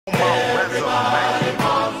Everybody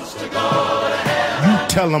wants to go to hell. You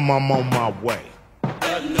tell them I'm on my way.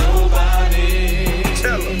 But nobody.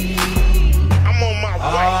 Tell them I'm on my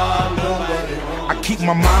way. I keep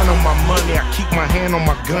my mind on my money, I keep my hand on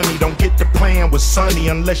my gunny. Don't get to playing with Sonny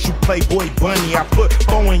unless you play Boy Bunny. I put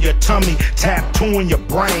bow in your tummy, tattoo in your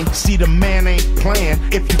brain. See, the man ain't playing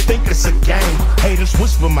if you think it's a game. Haters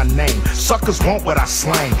whisper my name, suckers want what I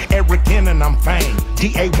slang. Arrogant and I'm vain,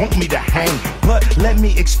 DA want me to hang. But let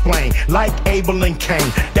me explain, like Abel and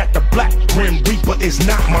Cain, that the Black Grim Reaper is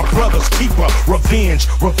not my brother's keeper. Revenge,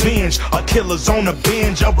 revenge, a killer's on a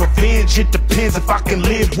binge of revenge. It depends if I can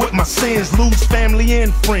live with my sins, lose family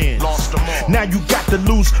and friends. Lost them all. Now you got to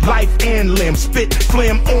lose life and limb. Spit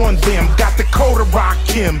phlegm on them. Got the code to rock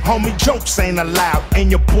him. Homie, jokes ain't allowed. And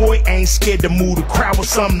your boy ain't scared to move the crowd with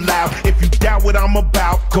something loud. If you doubt what I'm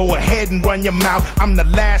about, go ahead and run your mouth. I'm the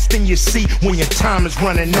last thing you see when your time is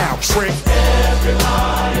running out. Trick.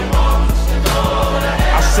 Everybody wants to go to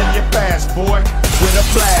hell. I'll send you fast, boy. With a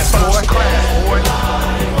blast, boy.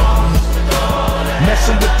 Everybody wants to go to hell.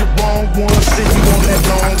 Messing with the wrong one, send you on that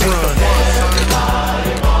long run.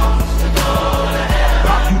 Everybody wants to go to hell.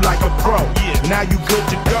 Pop you like a pro. Yeah. Now you good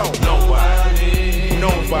to go. Nobody.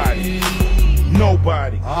 Nobody.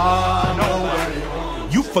 Nobody. Nobody.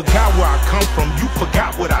 You forgot where I come from, you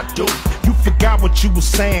forgot what I do. You forgot what you was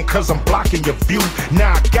saying, cause I'm blocking your view.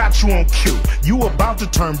 Now I got you on cue, you about to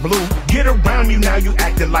turn blue. Get around me now, you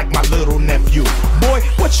acting like my little nephew. Boy,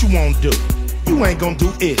 what you won't do? You ain't gon'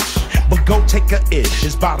 do ish, but go take a ish.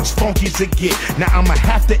 It's about as funky as it get. Now I'ma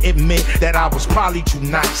have to admit that I was probably too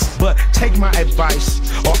nice, but take my advice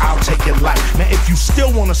or I'll take your life. Now if you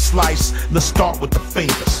still wanna slice, let's start with the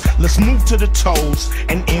fingers. Let's move to the toes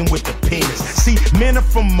and end with the penis. See, men are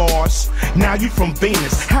from Mars, now you from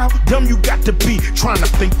Venus. How dumb you got to be trying to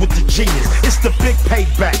think with the genius. It's the big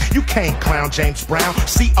payback, you can't clown James Brown.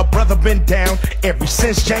 See, a brother been down ever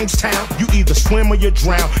since Jamestown. You either swim or you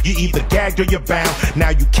drown, you either gagged or you're bound. Now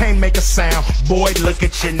you can't make a sound, boy, look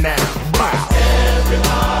at you now. Wow.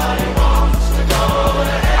 Everybody wants to go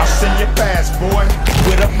to hell. I'll send you fast, boy,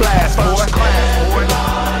 with a blast.